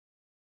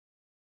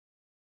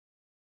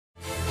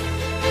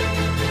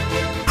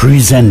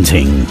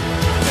Presenting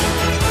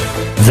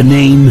the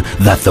name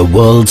that the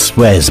world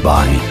swears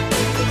by,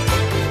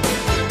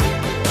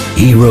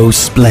 Hero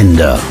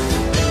Splendor.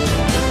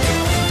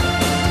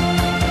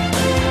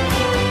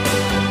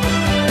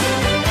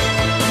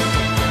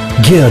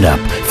 Geared up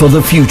for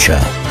the future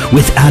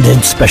with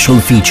added special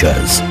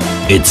features.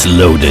 It's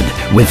loaded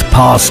with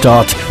power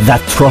start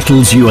that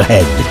throttles you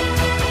ahead,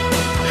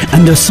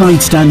 and a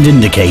side stand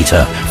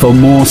indicator for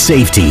more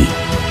safety,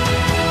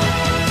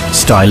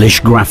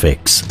 stylish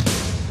graphics,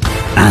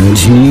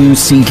 and new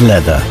seat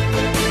leather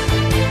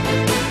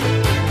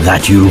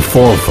that you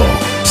fall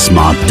for.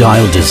 Smart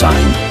dial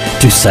design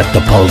to set the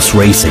pulse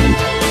racing.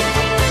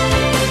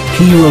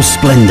 Hero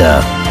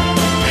Splendor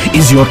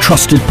is your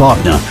trusted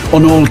partner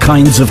on all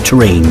kinds of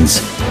terrains,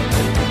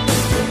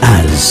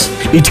 as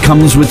it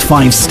comes with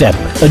 5-step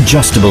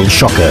adjustable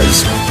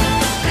shockers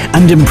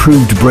and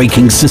improved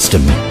braking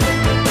system,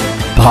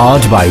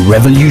 powered by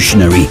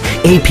revolutionary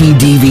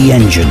APDV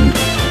engine.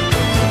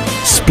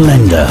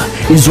 Splendor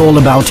is all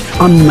about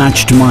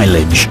unmatched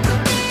mileage,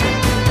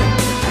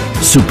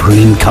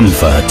 supreme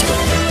comfort,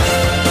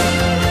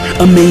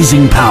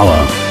 amazing power,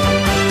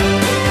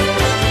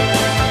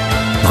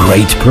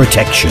 great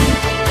protection,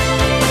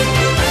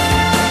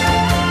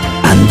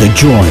 and the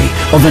joy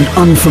of an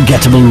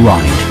unforgettable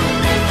ride.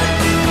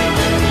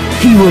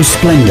 Hero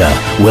Splendor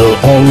will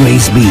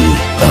always be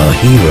a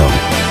hero.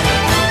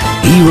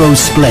 Hero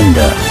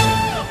Splendor.